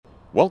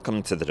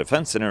Welcome to the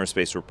Defense and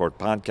Aerospace Report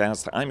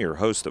podcast. I'm your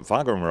host,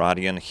 Vago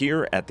Muradian,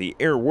 here at the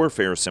Air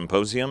Warfare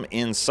Symposium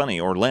in sunny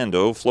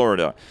Orlando,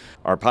 Florida.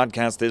 Our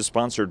podcast is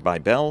sponsored by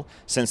Bell.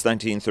 Since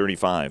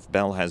 1935,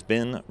 Bell has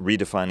been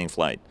redefining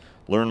flight.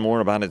 Learn more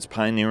about its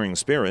pioneering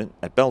spirit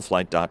at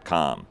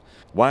bellflight.com.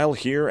 While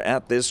here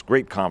at this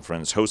great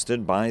conference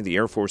hosted by the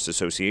Air Force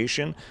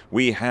Association,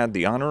 we had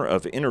the honor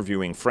of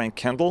interviewing Frank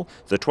Kendall,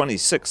 the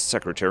 26th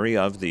Secretary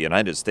of the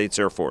United States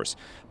Air Force.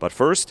 But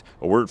first,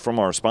 a word from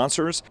our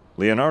sponsors.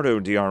 Leonardo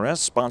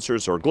DRS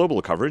sponsors our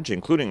global coverage,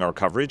 including our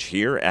coverage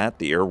here at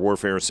the Air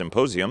Warfare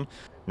Symposium.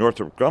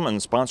 Northrop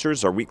Grumman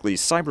sponsors our weekly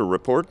cyber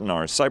report and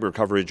our cyber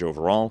coverage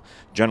overall.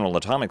 General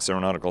Atomics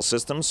Aeronautical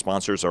Systems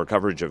sponsors our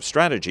coverage of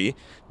strategy.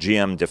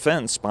 GM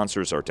Defense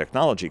sponsors our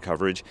technology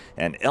coverage.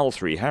 And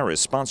L3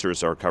 Harris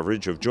sponsors our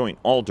coverage of Joint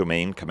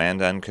All-Domain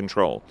Command and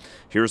Control.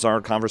 Here's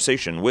our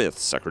conversation with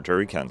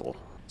Secretary Kendall.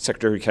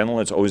 Secretary Kendall,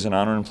 it's always an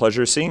honor and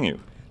pleasure seeing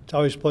you. It's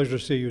always a pleasure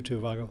to see you too,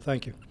 Vago.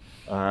 Thank you.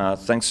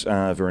 Thanks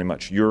very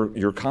much.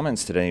 Your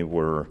comments today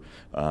were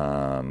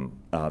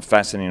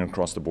fascinating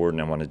across the board,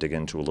 and I want to dig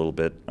into a little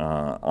bit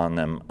on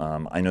them.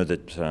 I know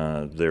that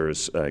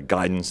there's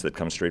guidance that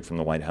comes straight from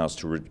the White House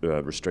to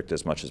restrict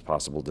as much as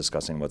possible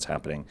discussing what's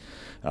happening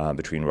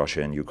between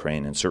Russia and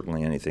Ukraine, and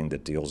certainly anything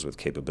that deals with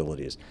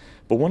capabilities.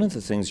 But one of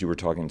the things you were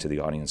talking to the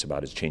audience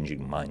about is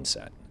changing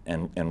mindset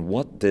and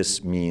what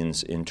this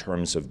means in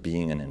terms of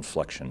being an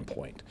inflection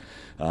point.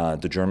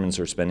 The Germans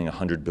are spending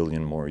 100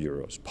 billion more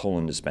euros.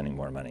 Poland is spending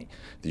more money.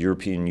 The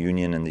European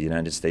Union and the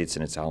United States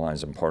and its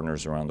allies and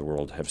partners around the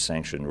world have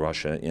sanctioned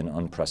Russia in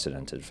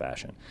unprecedented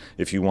fashion.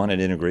 If you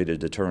wanted integrated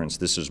deterrence,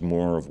 this is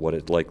more of what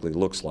it likely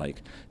looks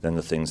like than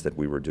the things that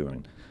we were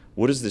doing.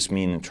 What does this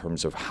mean in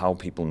terms of how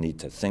people need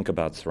to think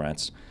about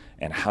threats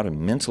and how to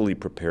mentally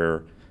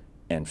prepare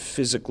and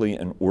physically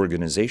and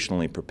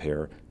organizationally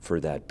prepare for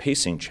that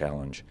pacing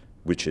challenge,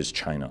 which is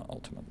China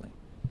ultimately?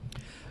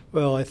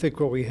 Well, I think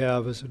what we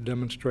have is a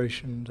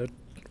demonstration that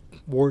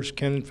wars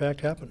can in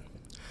fact happen.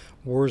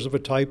 Wars of a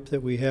type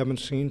that we haven't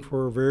seen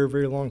for a very,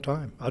 very long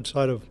time,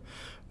 outside of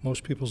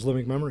most people's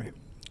living memory.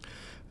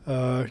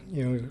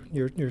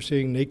 You're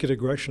seeing naked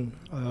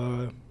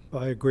aggression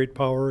by a great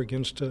power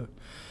against a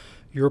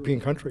European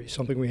country,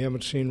 something we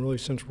haven't seen really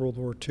since World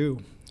War II.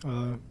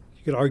 You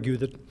could argue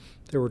that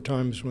there were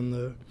times when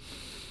the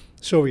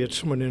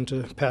Soviets went in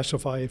to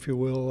pacify, if you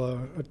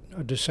will,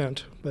 a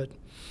dissent, but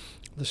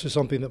this is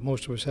something that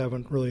most of us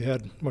haven't really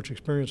had much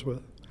experience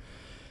with.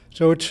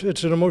 So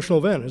it's an emotional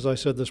event, as I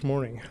said this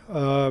morning.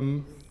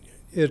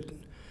 It,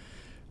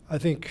 I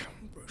think,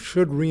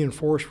 should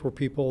reinforce for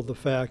people the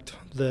fact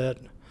that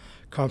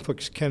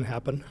conflicts can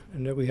happen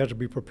and that we have to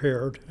be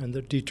prepared and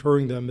that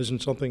deterring them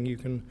isn't something you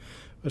can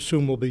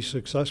assume will be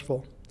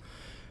successful.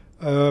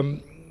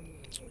 I've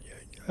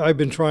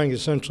been trying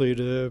essentially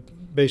to,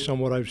 based on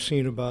what I've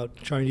seen about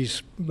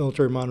Chinese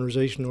military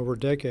modernization over a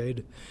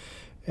decade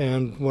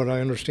and what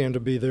I understand to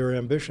be their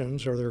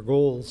ambitions or their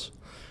goals,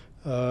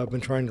 I've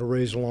been trying to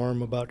raise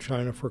alarm about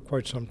China for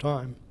quite some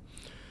time.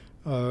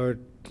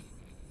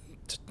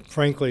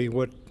 Frankly,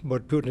 what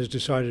Putin has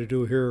decided to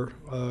do here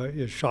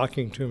is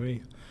shocking to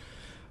me,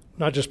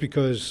 not just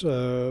because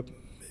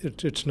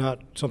it's not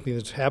something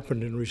that's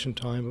happened in recent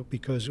time, but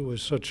because it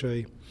was such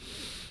a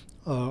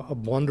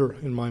blunder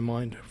in my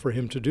mind for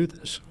him to do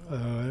this,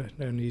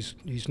 and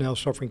he's now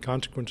suffering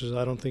consequences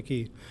I don't think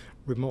he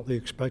remotely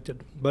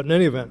expected. But in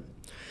any event,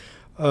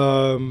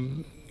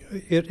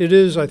 it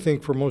is, I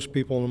think, for most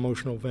people an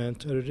emotional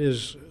event, and it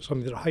is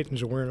something that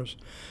heightens awareness,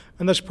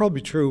 and that's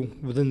probably true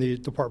within the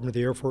Department of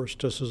the Air Force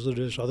just as it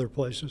is other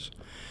places.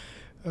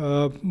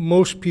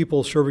 Most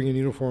people serving in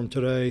uniform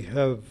today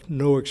have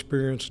no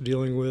experience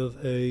dealing with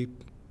a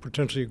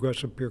potentially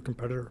aggressive peer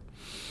competitor.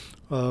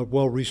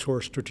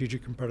 Well-resourced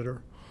strategic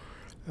competitor.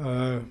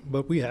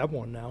 But we have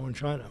one now in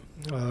China.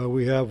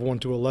 We have one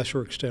to a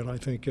lesser extent, I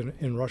think,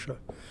 in Russia.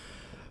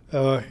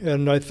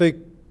 And I think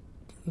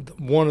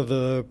one of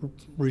the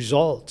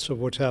results of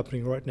what's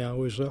happening right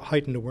now is a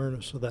heightened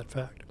awareness of that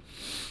fact.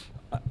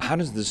 How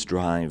does this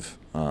drive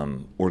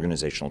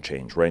organizational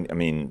change, right? I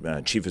mean,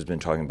 Chief has been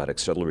talking about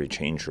accelerate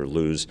change or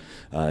lose.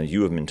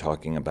 You have been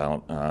talking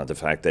about the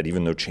fact that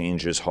even though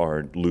change is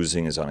hard,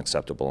 losing is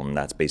unacceptable, and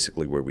that's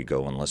basically where we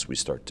go unless we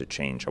start to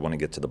change. I want to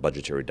get to the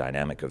budgetary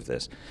dynamic of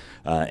this.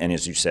 And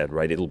as you said,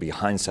 right, it'll be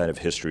hindsight of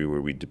history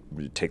where we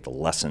take the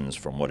lessons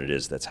from what it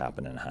is that's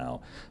happened and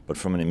how. But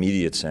from an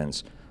immediate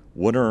sense,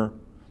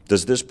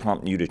 does this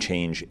prompt you to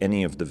change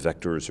any of the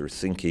vectors or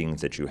thinking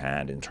that you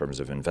had in terms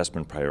of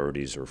investment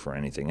priorities or for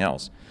anything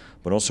else,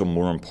 but also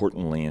more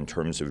importantly in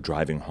terms of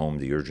driving home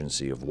the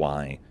urgency of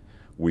why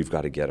we've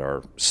got to get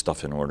our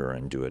stuff in order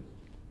and do it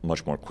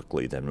much more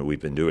quickly than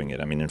we've been doing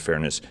it? I mean, in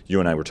fairness, you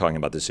and I were talking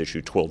about this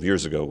issue 12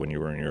 years ago when you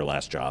were in your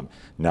last job.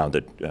 Now,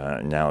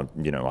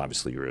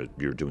 obviously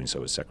you're doing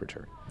so as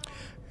secretary.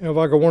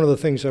 Vago, one of the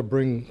things I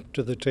bring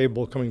to the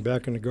table coming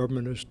back into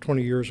government is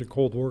 20 years of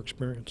Cold War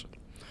experience.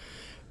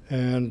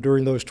 And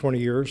during those 20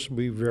 years,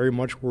 we very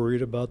much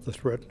worried about the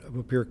threat of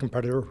a peer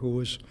competitor who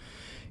was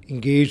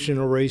engaged in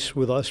a race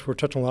with us for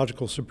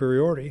technological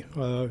superiority,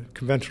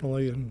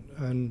 conventionally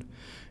and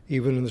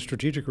even in the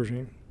strategic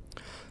regime.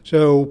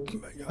 So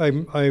I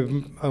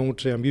won't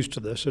say I'm used to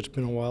this. It's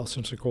been a while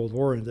since the Cold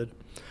War ended,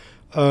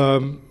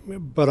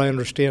 but I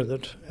understand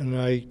it, and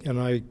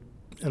I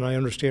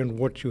understand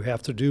what you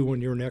have to do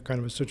when you're in that kind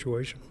of a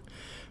situation.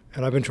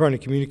 And I've been trying to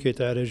communicate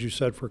that, as you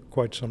said, for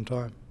quite some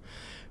time.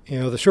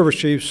 The service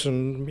chiefs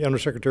and the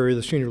undersecretary,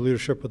 the senior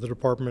leadership of the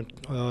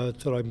department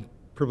that I'm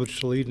privileged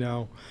to lead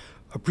now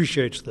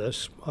appreciates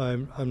this.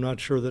 I'm not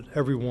sure that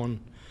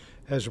everyone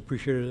has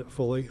appreciated it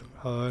fully,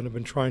 and I've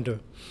been trying to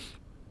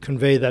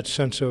convey that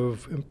sense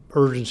of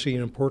urgency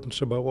and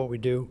importance about what we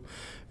do,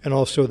 and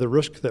also the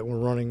risk that we're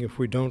running if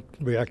we don't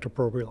react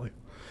appropriately.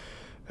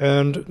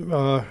 And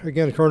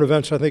again, current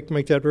events, I think,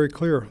 make that very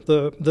clear.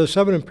 The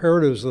 7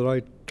 imperatives that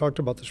I talked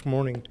about this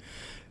morning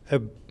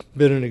have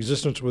been in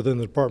existence within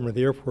the Department of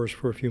the Air Force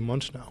for a few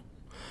months now.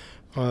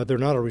 They're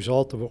not a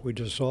result of what we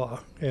just saw,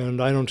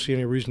 and I don't see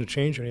any reason to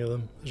change any of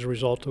them as a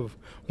result of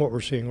what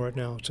we're seeing right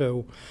now.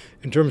 So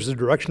in terms of the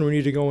direction we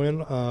need to go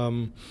in,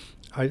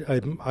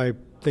 I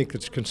think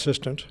it's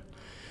consistent.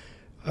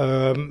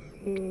 I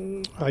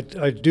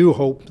do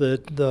hope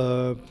that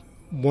the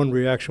one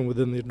reaction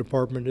within the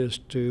department is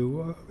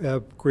to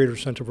have greater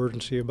sense of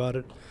urgency about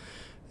it,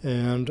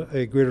 and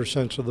a greater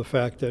sense of the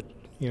fact that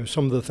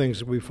some of the things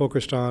that we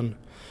focused on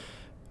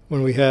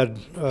when we had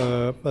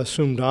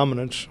assumed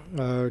dominance,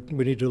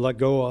 we need to let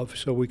go of,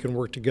 so we can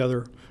work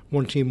together,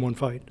 one team, one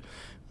fight,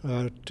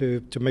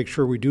 to make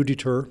sure we do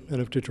deter,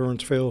 and if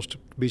deterrence fails, to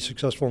be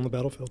successful on the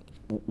battlefield.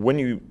 When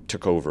you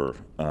took over,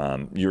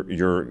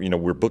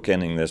 we're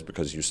bookending this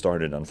because you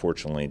started,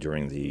 unfortunately,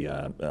 during the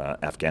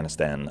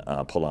Afghanistan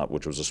pullout,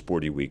 which was a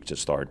sporty week to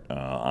start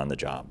on the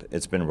job.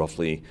 It's been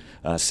roughly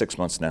 6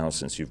 months now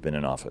since you've been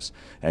in office,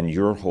 and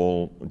your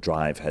whole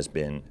drive has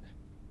been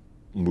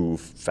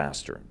move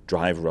faster,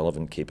 drive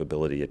relevant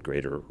capability at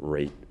greater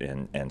rate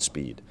and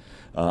speed.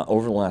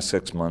 Over the last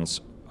 6 months,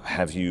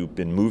 have you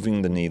been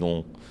moving the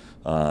needle,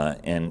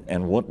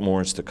 and what more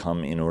is to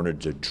come in order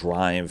to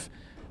drive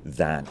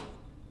that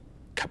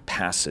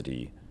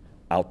capacity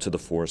out to the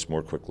force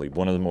more quickly?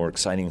 One of the more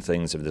exciting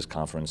things of this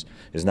conference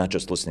is not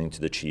just listening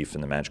to the chief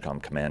and the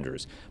MAJCOM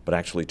commanders, but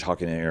actually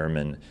talking to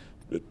airmen,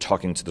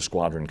 talking to the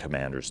squadron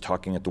commanders,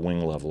 talking at the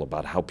wing level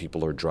about how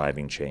people are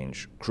driving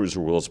change. Cruiser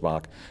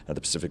Wilsbach, the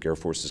Pacific Air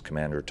Force's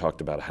commander, talked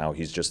about how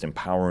he's just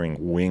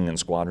empowering wing and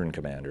squadron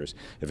commanders.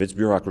 If it's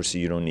bureaucracy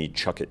you don't need,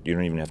 chuck it. You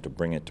don't even have to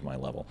bring it to my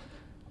level.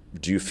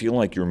 Do you feel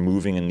like you're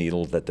moving a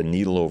needle, that the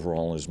needle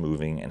overall is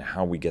moving, and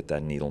how we get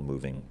that needle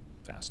moving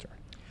faster?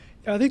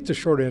 Yeah, I think the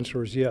short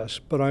answer is yes,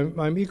 but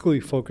I'm equally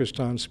focused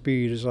on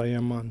speed as I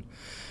am on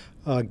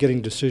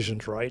getting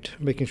decisions right,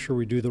 making sure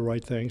we do the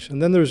right things.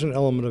 And then there's an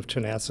element of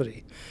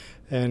tenacity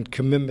and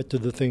commitment to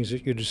the things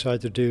that you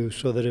decide to do,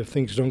 so that if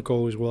things don't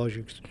go as well as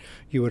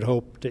you would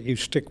hope, that you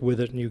stick with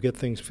it and you get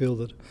things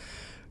fielded.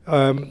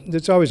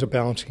 It's always a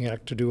balancing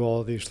act to do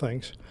all of these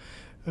things.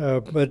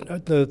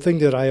 But the thing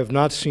that I have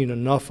not seen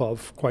enough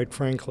of, quite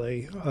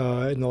frankly,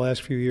 in the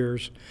last few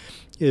years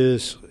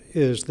is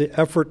the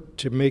effort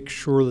to make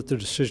sure that the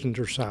decisions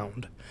are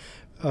sound.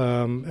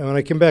 And when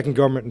I came back in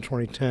government in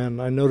 2010,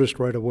 I noticed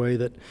right away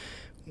that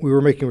we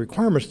were making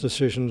requirements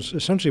decisions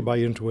essentially by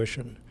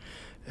intuition.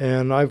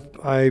 And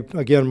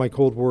again, my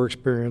Cold War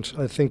experience,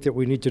 I think that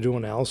we need to do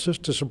analysis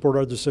to support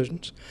our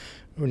decisions.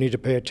 We need to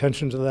pay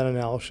attention to that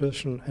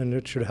analysis, and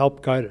it should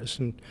help guide us.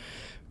 And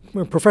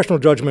professional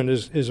judgment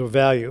is of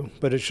value,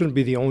 but it shouldn't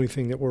be the only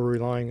thing that we're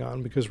relying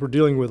on, because we're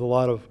dealing with a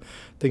lot of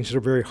things that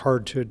are very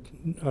hard to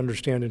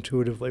understand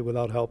intuitively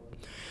without help.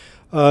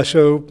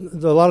 So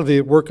a lot of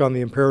the work on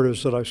the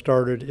imperatives that I've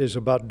started is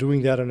about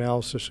doing that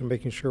analysis and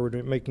making sure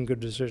we're making good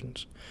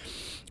decisions.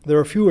 There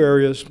are a few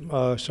areas,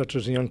 such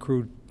as the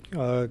uncrewed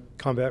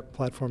combat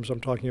platforms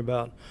I'm talking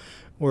about,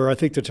 where I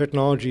think the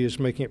technology is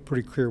making it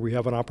pretty clear we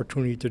have an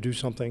opportunity to do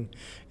something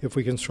if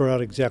we can sort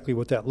out exactly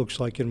what that looks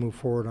like and move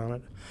forward on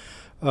it.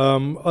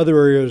 Other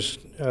areas,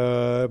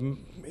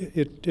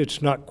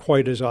 it's not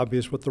quite as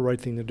obvious what the right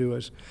thing to do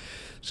is.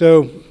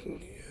 So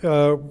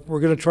we're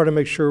going to try to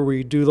make sure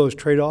we do those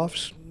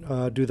trade-offs,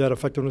 do that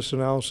effectiveness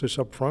analysis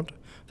up front,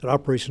 that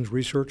operations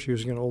research,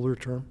 using an older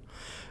term,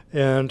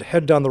 and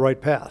head down the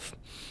right path.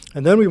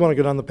 And then we want to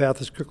get on the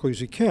path as quickly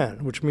as you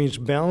can, which means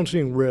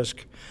balancing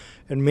risk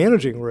and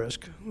managing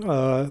risk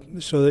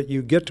so that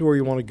you get to where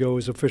you want to go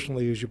as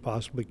efficiently as you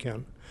possibly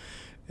can.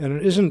 And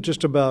it isn't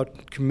just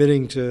about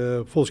committing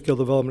to full-scale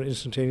development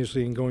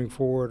instantaneously and going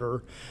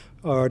forward,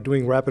 or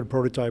doing rapid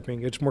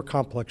prototyping. It's more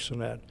complex than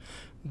that.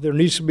 There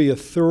needs to be a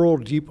thorough,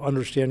 deep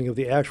understanding of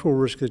the actual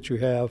risk that you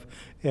have,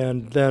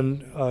 and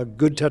then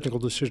good technical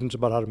decisions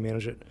about how to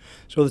manage it.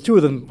 So the two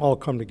of them all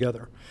come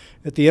together.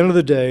 At the end of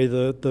the day,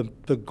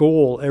 the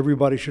goal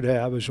everybody should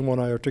have is the one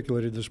I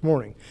articulated this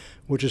morning,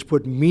 which is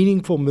put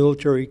meaningful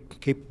military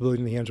capability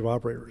in the hands of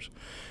operators.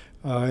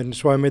 And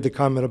so I made the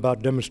comment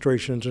about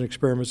demonstrations and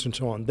experiments and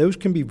so on. Those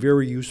can be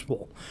very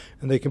useful,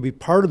 and they can be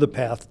part of the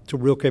path to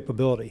real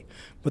capability,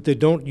 but they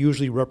don't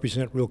usually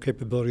represent real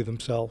capability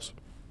themselves.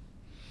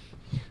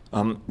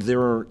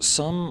 There are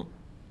some,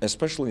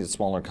 especially the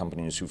smaller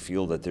companies, who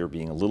feel that they're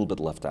being a little bit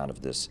left out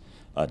of this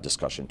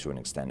discussion to an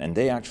extent, and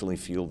they actually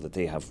feel that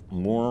they have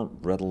more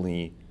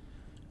readily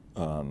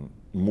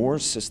more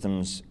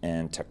systems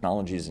and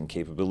technologies and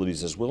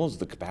capabilities, as well as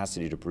the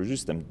capacity to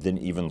produce them, than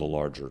even the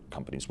larger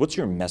companies. What's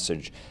your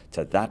message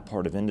to that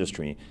part of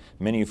industry,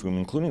 many of whom,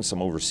 including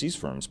some overseas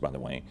firms, by the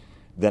way,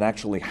 that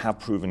actually have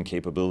proven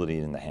capability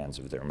in the hands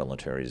of their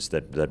militaries,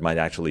 that might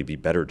actually be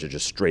better to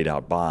just straight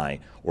out buy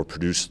or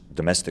produce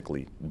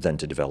domestically than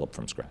to develop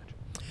from scratch?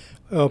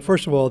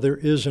 First of all, there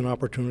is an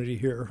opportunity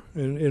here.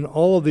 In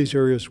all of these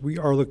areas, we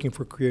are looking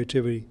for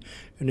creativity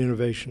and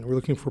innovation. We're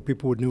looking for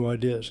people with new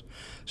ideas.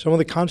 Some of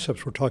the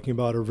concepts we're talking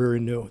about are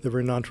very new. They're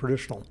very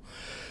non-traditional.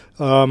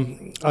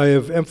 I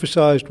have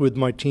emphasized with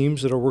my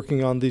teams that are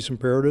working on these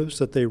imperatives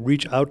that they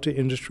reach out to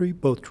industry,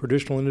 both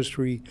traditional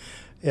industry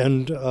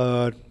and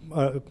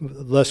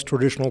less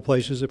traditional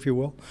places, if you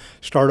will.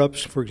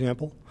 Startups, for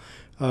example.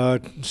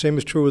 Same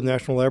is true with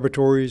national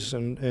laboratories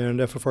and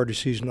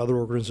FFRDCs and other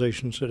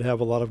organizations that have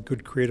a lot of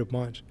good creative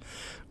minds.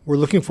 We're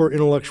looking for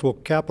intellectual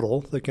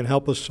capital that can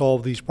help us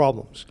solve these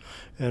problems,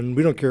 and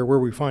we don't care where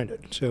we find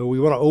it. So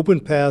we want to open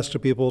paths to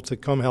people to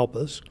come help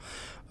us.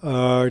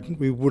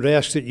 We would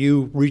ask that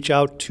you reach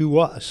out to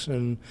us,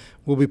 and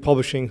we'll be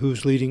publishing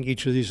who's leading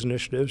each of these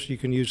initiatives. You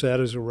can use that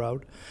as a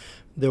route.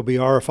 There'll be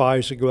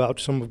RFIs that go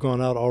out. Some have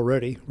gone out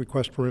already,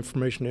 request for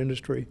information to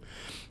industry.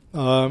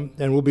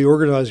 And we'll be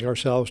organizing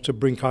ourselves to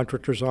bring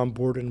contractors on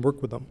board and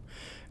work with them.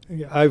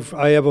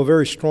 I have a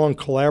very strong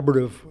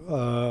collaborative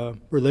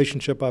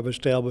relationship I've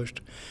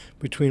established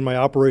between my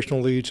operational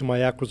leads and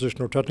my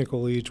acquisition or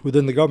technical leads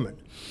within the government.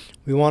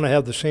 We want to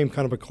have the same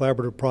kind of a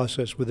collaborative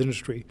process with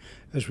industry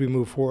as we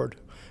move forward.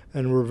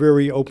 And we're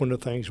very open to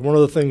things. One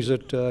of the things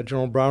that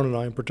General Brown and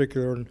I in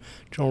particular, and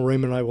General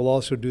Raymond and I will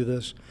also do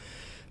this,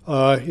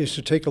 is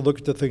to take a look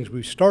at the things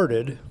we've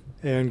started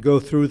and go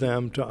through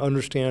them to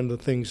understand the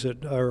things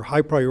that are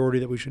high priority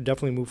that we should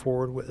definitely move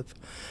forward with.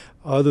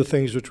 Other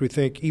things which we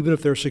think, even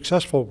if they're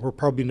successful, we're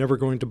probably never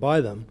going to buy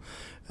them.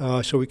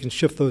 So we can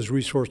shift those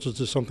resources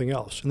to something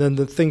else. And then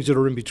the things that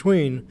are in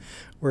between,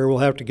 where we'll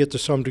have to get to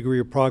some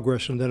degree of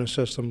progress and then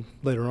assess them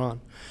later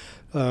on.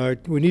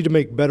 We need to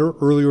make better,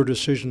 earlier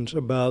decisions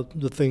about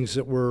the things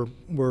that we're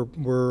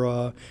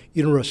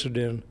interested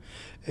in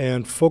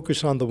and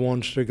focus on the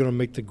ones that are going to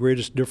make the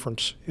greatest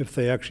difference if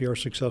they actually are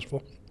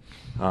successful.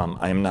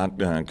 I am not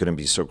going to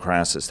be so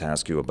crass as to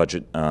ask you a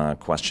budget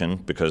question,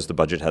 because the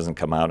budget hasn't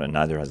come out and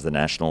neither has the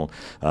National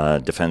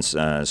Defense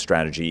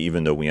Strategy,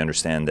 even though we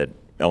understand that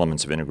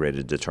elements of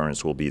integrated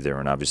deterrence will be there,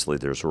 and obviously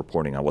there's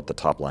reporting on what the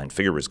top line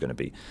figure is going to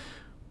be.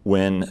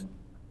 When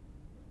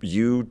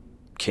you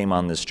came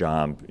on this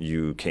job,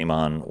 you came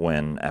on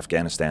when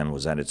Afghanistan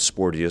was at its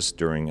sportiest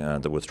during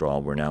the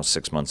withdrawal. We're now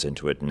 6 months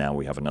into it, and now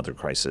we have another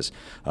crisis,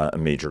 a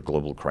major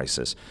global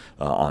crisis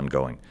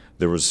ongoing.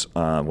 There was,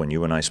 when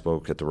you and I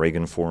spoke at the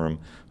Reagan Forum,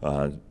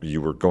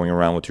 you were going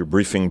around with your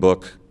briefing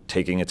book,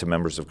 taking it to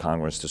members of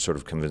Congress to sort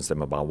of convince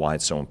them about why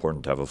it's so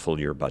important to have a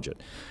full-year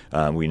budget.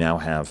 We now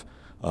have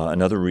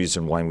another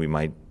reason why we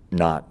might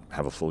not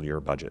have a full-year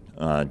budget.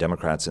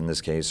 Democrats in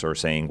this case are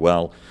saying,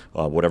 well,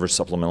 whatever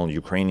supplemental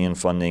Ukrainian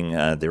funding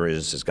there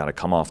is has got to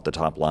come off the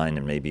top line,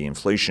 and maybe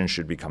inflation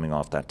should be coming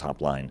off that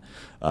top line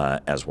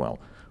as well.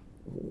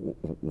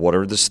 What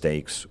are the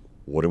stakes?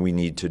 What do we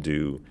need to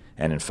do?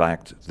 And in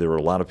fact, there are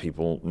a lot of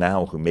people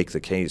now who make the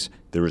case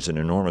there is an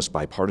enormous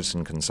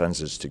bipartisan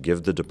consensus to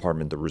give the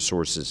department the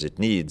resources it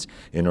needs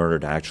in order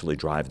to actually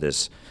drive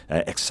this,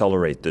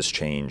 accelerate this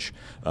change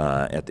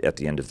at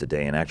the end of the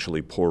day, and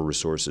actually pour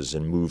resources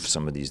and move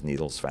some of these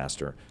needles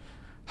faster.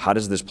 How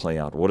does this play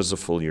out? What does a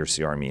full-year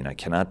CR mean? I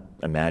cannot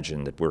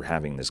imagine that we're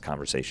having this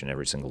conversation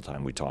every single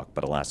time we talk,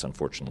 but alas,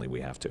 unfortunately,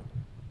 we have to.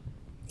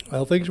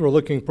 Well, things were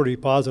looking pretty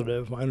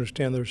positive. I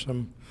understand there's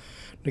some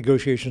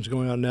negotiations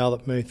going on now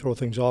that may throw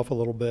things off a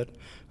little bit.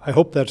 I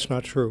hope that's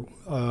not true.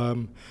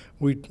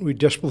 We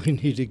desperately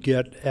need to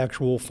get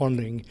actual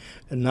funding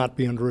and not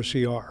be under a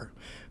CR.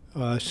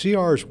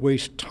 CRs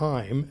waste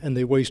time and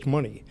they waste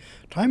money.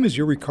 Time is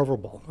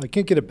irrecoverable. I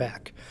can't get it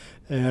back.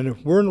 And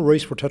if we're in a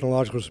race for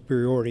technological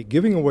superiority,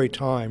 giving away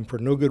time for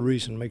no good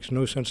reason makes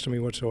no sense to me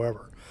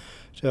whatsoever.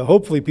 So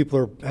hopefully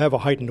people have a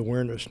heightened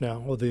awareness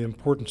now of the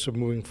importance of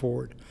moving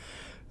forward.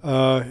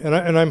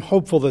 And I'm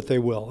hopeful that they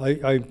will.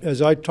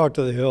 As I talk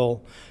to the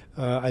Hill,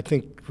 I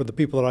think for the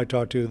people that I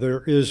talk to,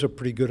 there is a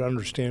pretty good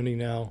understanding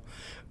now,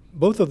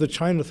 both of the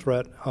China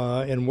threat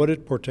and what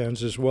it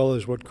portends, as well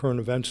as what current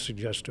events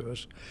suggest to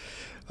us.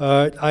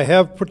 I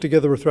have put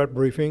together a threat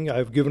briefing.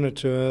 I've given it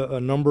to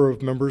a number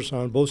of members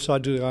on both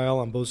sides of the aisle,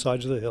 on both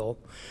sides of the Hill,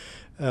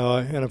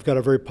 and I've got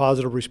a very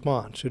positive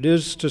response. It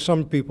is, to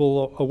some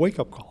people, a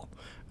wake-up call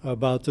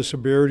about the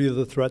severity of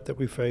the threat that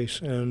we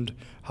face and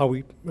how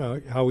we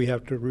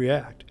have to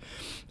react.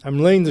 I'm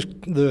laying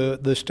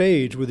the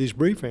stage with these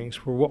briefings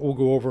for what we'll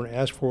go over and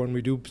ask for when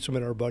we do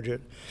submit our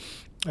budget,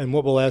 and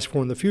what we'll ask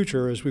for in the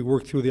future as we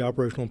work through the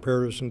operational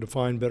imperatives and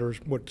define better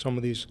what some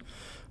of these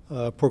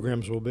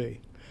programs will be.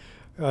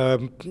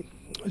 So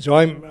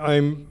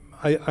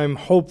I'm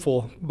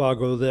hopeful,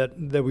 Vago,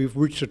 that we've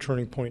reached a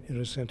turning point in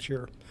a sense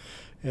here.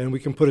 And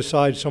we can put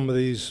aside some of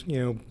these,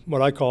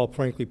 what I call,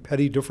 frankly,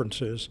 petty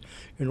differences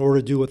in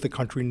order to do what the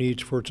country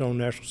needs for its own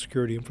national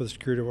security and for the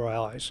security of our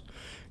allies.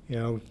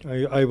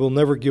 I will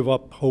never give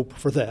up hope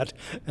for that,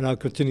 and I'll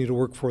continue to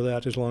work for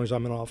that as long as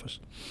I'm in office.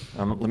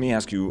 Let me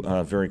ask you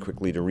very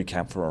quickly to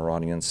recap for our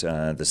audience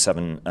the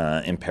 7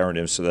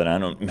 imperatives so that I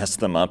don't mess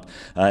them up,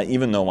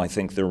 even though I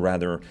think they're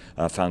rather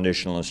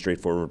foundational and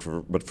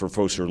straightforward. But for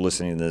folks who are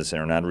listening to this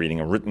and are not reading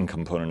a written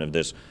component of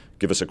this,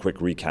 give us a quick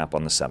recap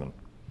on the 7.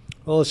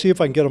 Well, let's see if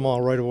I can get them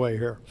all right away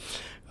here.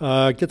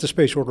 Get the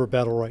space order of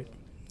battle right.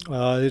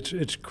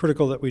 It's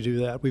critical that we do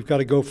that. We've got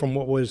to go from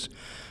what was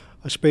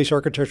a space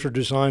architecture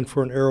designed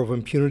for an era of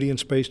impunity in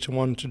space to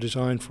one to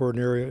design for an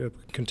area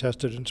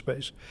contested in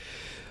space.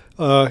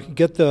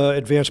 Get the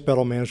advanced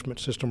battle management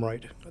system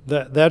right.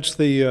 That's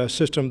the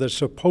system that's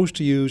supposed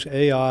to use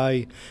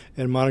AI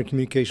and modern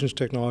communications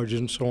technologies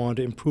and so on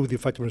to improve the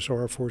effectiveness of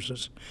our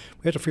forces.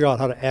 We have to figure out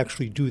how to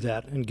actually do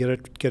that and get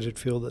it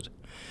fielded.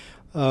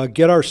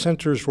 Get our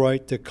sensors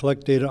right to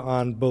collect data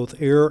on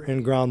both air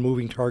and ground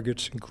moving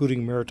targets,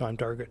 including maritime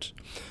targets,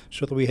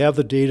 so that we have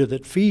the data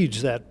that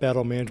feeds that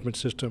battle management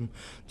system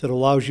that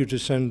allows you to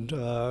send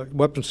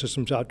weapon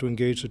systems out to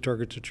engage the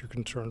targets that you're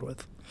concerned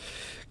with.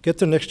 Get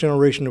the next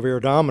generation of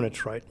air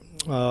dominance right.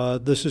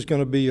 This is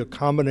going to be a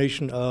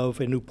combination of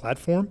a new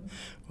platform,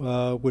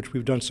 which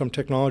we've done some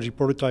technology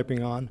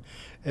prototyping on,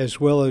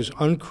 as well as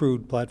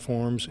uncrewed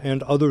platforms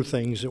and other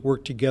things that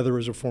work together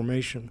as a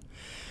formation.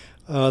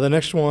 The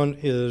next one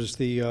is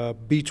the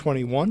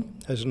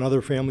B-21 as another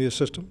family of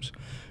systems,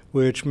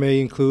 which may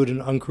include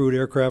an uncrewed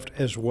aircraft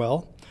as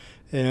well.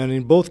 And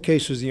in both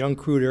cases, the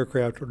uncrewed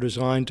aircraft are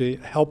designed to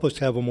help us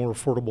have a more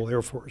affordable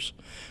Air Force.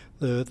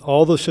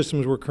 All the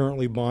systems we're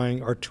currently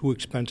buying are too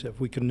expensive.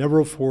 We can never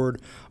afford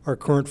our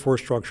current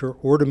force structure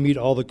or to meet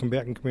all the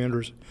combatant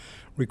commanders'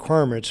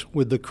 requirements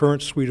with the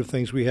current suite of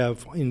things we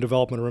have in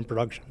development or in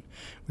production.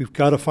 We've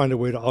got to find a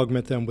way to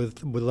augment them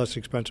with less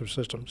expensive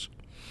systems.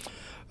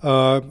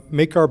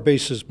 Make our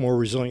bases more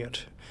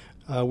resilient.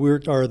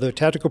 The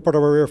tactical part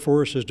of our Air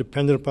Force is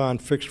dependent upon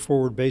fixed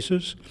forward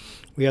bases.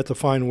 We have to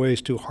find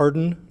ways to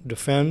harden,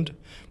 defend,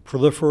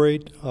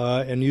 proliferate,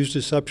 and use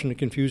deception to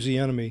confuse the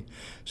enemy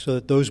so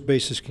that those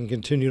bases can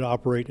continue to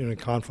operate in a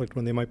conflict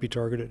when they might be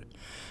targeted.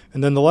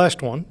 And then the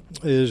last one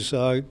is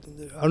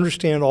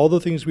understand all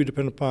the things we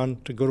depend upon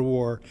to go to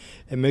war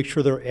and make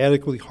sure they're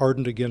adequately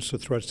hardened against the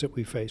threats that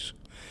we face.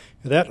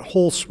 That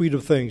whole suite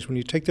of things, when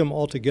you take them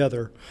all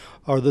together,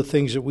 are the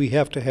things that we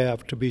have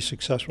to be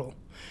successful.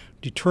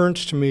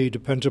 Deterrence, to me,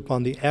 depends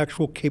upon the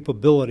actual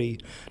capability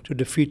to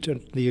defeat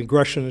the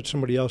aggression that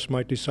somebody else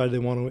might decide they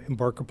want to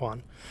embark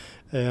upon.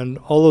 And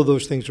all of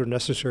those things are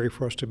necessary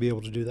for us to be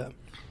able to do that.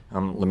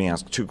 Let me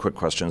ask 2 quick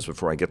questions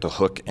before I get the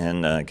hook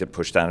and get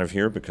pushed out of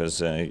here, because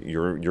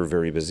you're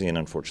very busy, and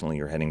unfortunately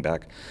you're heading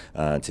back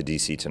to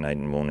D.C. tonight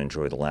and won't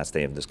enjoy the last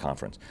day of this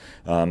conference.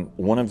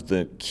 One of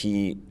the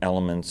key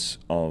elements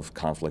of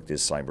conflict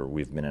is cyber.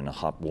 We've been in a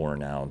hot war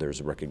now. There's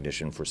a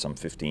recognition for some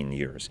 15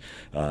 years.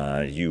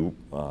 You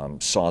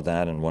saw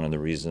that, and one of the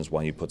reasons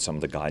why you put some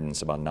of the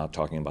guidance about not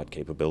talking about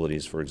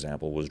capabilities, for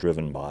example, was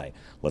driven by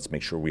let's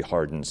make sure we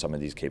harden some of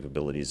these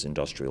capabilities,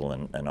 industrial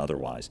and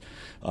otherwise.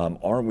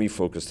 Are we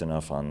focused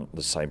enough on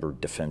the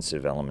cyber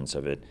defensive elements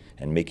of it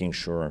and making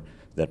sure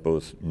that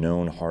both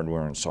known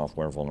hardware and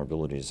software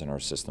vulnerabilities in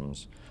our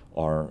systems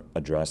are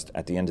addressed?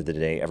 At the end of the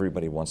day,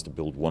 everybody wants to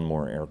build one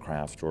more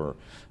aircraft or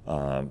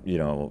put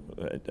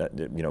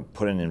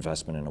an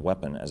investment in a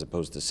weapon, as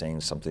opposed to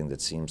saying something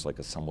that seems like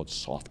a somewhat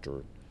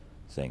softer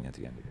thing at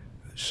the end of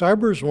it.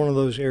 Cyber is one of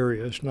those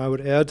areas, and I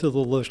would add to the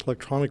list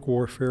electronic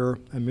warfare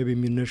and maybe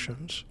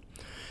munitions.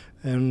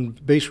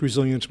 And base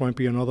resilience might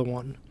be another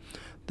one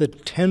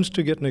that tends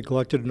to get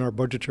neglected in our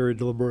budgetary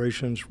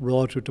deliberations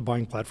relative to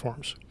buying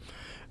platforms.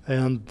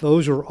 And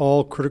those are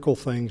all critical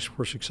things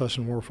for success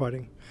in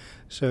warfighting.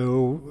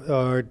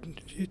 So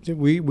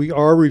we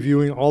are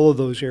reviewing all of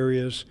those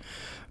areas.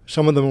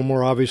 Some of them are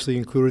more obviously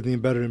included in the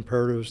embedded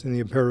imperatives,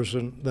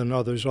 than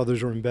others.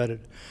 Others are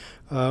embedded.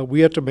 We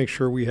have to make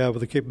sure we have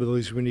the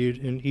capabilities we need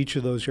in each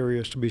of those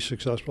areas to be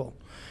successful.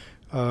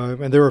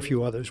 And there are a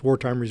few others.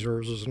 Wartime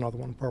reserves is another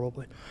one,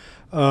 probably.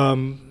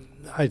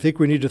 I think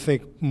we need to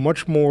think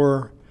much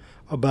more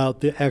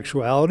about the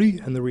actuality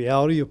and the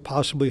reality of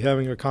possibly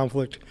having a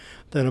conflict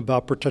than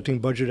about protecting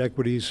budget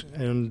equities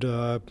and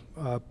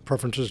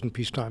preferences in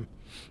peacetime.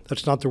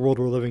 That's not the world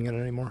we're living in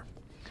anymore.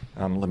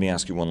 Let me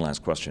ask you one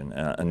last question,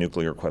 a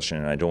nuclear question,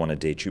 and I don't want to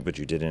date you, but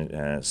you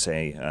didn't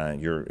say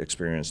your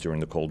experience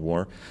during the Cold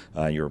War.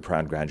 You're a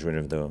proud graduate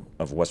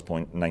of West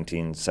Point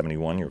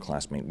 1971. Your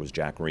classmate was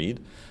Jack Reed.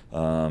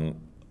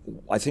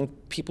 I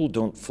think people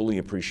don't fully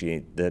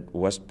appreciate that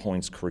West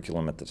Point's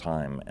curriculum at the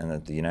time and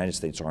that the United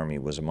States Army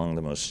was among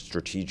the most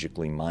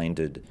strategically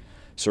minded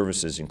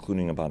services,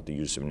 including about the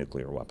use of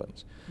nuclear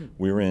weapons.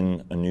 We're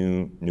in a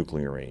new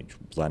nuclear age.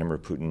 Vladimir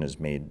Putin has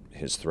made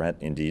his threat.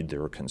 Indeed,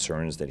 there are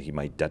concerns that he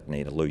might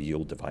detonate a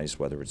low-yield device,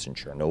 whether it's in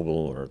Chernobyl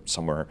or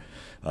somewhere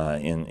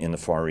in the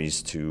Far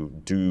East, to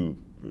do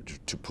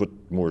to put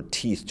more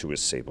teeth to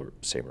his saber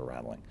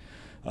rattling.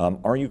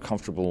 Are you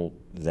comfortable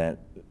that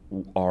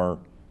our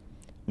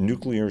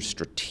nuclear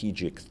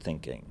strategic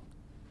thinking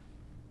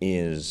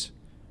is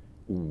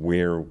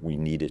where we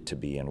need it to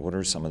be, and what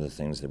are some of the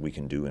things that we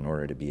can do in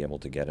order to be able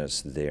to get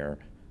us there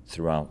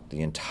throughout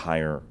the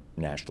entire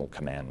national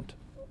command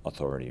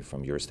authority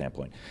from your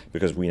standpoint?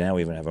 Because we now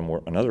even have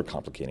another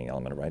complicating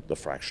element, right? The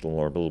fractional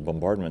orbital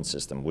bombardment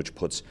system, which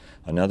puts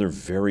another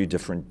very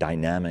different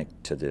dynamic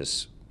to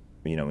this,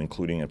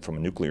 including it from a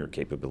nuclear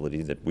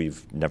capability that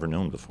we've never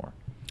known before.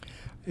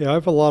 Yeah, I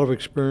have a lot of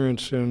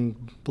experience in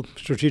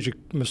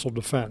strategic missile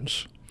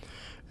defense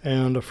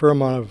and a fair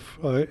amount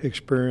of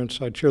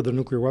experience. I chaired the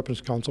Nuclear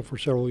Weapons Council for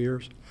several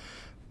years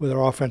with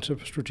our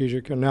offensive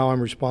strategic, and now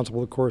I'm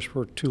responsible, of course,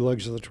 for two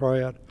legs of the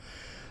triad.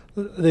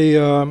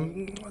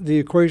 The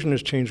equation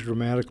has changed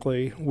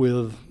dramatically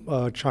with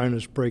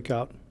China's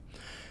breakout.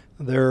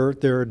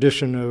 Their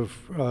addition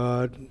of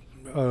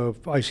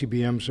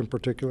ICBMs in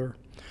particular.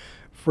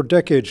 For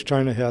decades,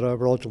 China had a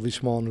relatively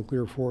small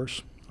nuclear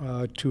force,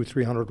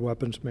 200-300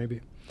 weapons maybe.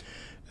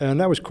 And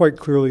that was quite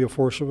clearly a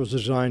force that was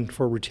designed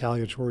for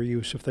retaliatory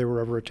use if they were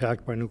ever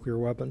attacked by nuclear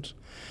weapons.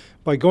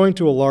 By going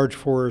to a large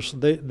force,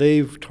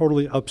 they've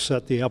totally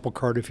upset the apple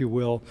cart, if you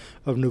will,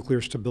 of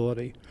nuclear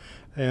stability.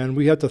 And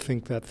we had to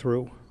think that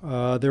through.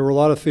 There were a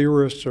lot of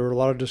theorists, there were a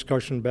lot of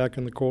discussion back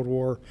in the Cold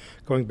War,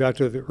 going back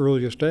to the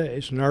earliest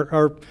days. And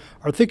our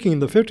thinking in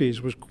the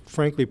 50s was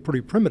frankly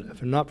pretty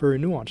primitive and not very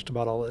nuanced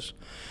about all this.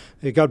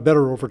 It got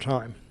better over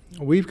time.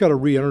 We've got to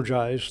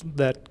re-energize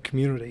that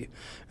community.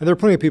 And there are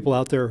plenty of people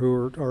out there who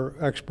are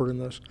expert in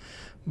this.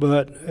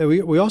 But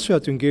we also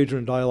have to engage in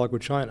a dialogue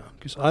with China,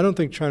 because I don't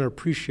think China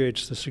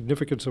appreciates the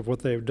significance of what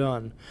they've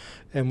done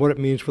and what it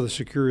means for the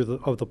security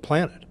of the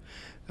planet.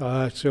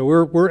 So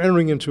we're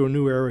entering into a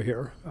new era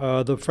here.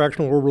 The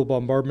fractional orbital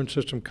bombardment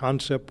system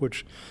concept,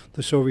 which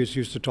the Soviets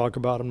used to talk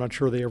about, I'm not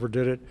sure they ever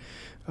did it,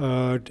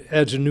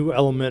 adds a new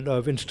element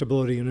of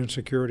instability and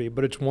insecurity,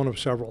 but it's one of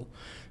several.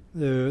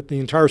 The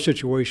entire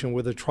situation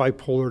with a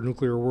tripolar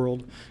nuclear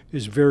world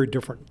is very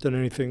different than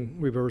anything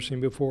we've ever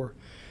seen before.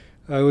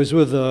 I was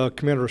with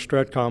Commander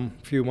Stratcom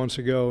a few months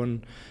ago,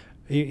 and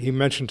he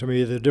mentioned to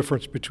me the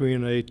difference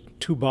between a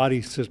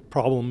two-body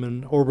problem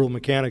in orbital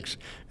mechanics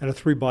and a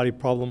three-body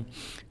problem,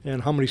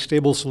 and how many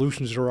stable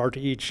solutions there are to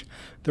each.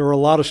 There are a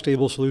lot of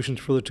stable solutions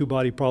for the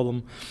two-body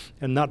problem,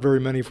 and not very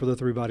many for the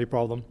three-body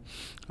problem.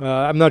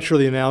 I'm not sure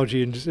the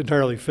analogy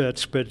entirely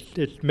fits, but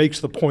it makes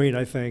the point,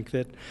 I think,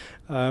 that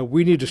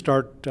we need to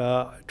start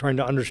trying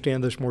to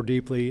understand this more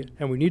deeply,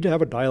 and we need to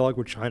have a dialogue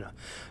with China.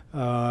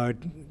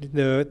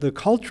 The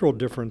cultural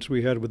difference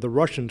we had with the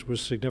Russians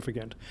was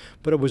significant,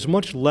 but it was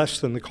much less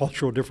than the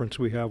cultural difference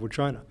we have with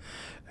China.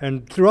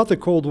 And throughout the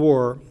Cold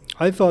War,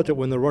 I thought that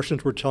when the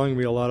Russians were telling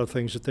me a lot of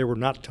things, that they were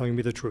not telling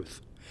me the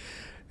truth.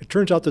 It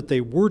turns out that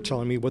they were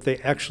telling me what they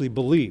actually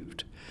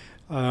believed.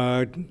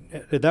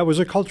 That was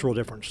a cultural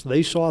difference.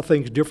 They saw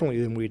things differently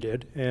than we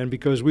did, and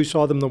because we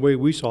saw them the way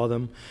we saw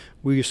them,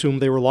 we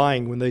assumed they were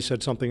lying when they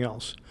said something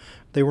else.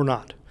 They were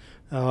not.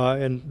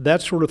 And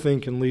that sort of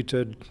thing can lead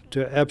to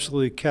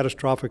absolutely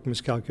catastrophic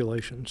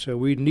miscalculation. So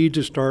we need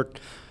to start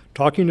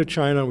talking to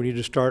China, we need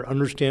to start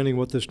understanding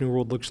what this new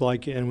world looks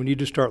like, and we need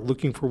to start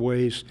looking for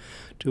ways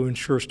to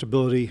ensure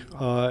stability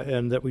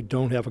and that we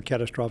don't have a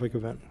catastrophic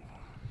event.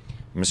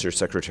 Mr.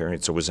 Secretary,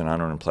 it's always an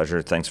honor and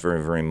pleasure. Thanks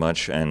very, very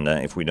much. And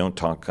if we don't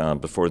talk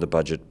before the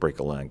budget, break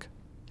a leg.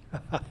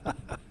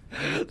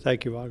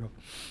 Thank you, Vago.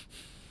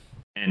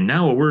 And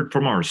now a word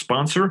from our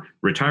sponsor,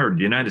 retired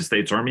United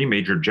States Army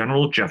Major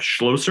General Jeff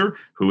Schlosser,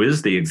 who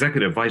is the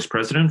Executive Vice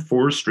President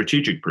for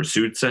Strategic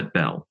Pursuits at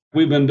Bell.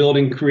 We've been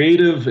building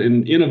creative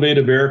and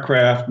innovative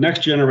aircraft,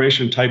 next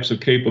generation types of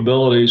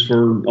capabilities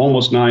for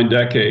almost 9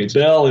 decades.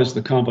 Bell is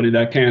the company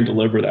that can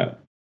deliver that.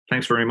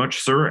 Thanks very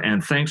much, sir,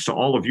 and thanks to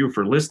all of you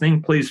for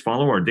listening. Please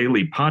follow our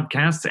daily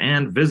podcasts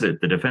and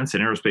visit the Defense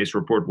and Aerospace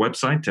Report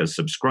website to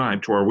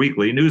subscribe to our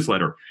weekly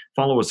newsletter.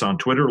 Follow us on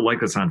Twitter,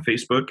 like us on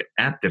Facebook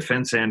at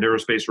Defense and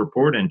Aerospace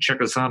Report, and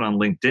check us out on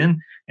LinkedIn.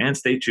 And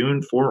stay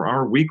tuned for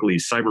our weekly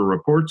cyber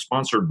report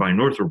sponsored by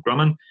Northrop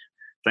Grumman.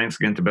 Thanks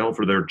again to Bell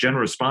for their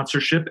generous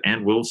sponsorship,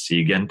 and we'll see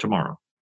you again tomorrow.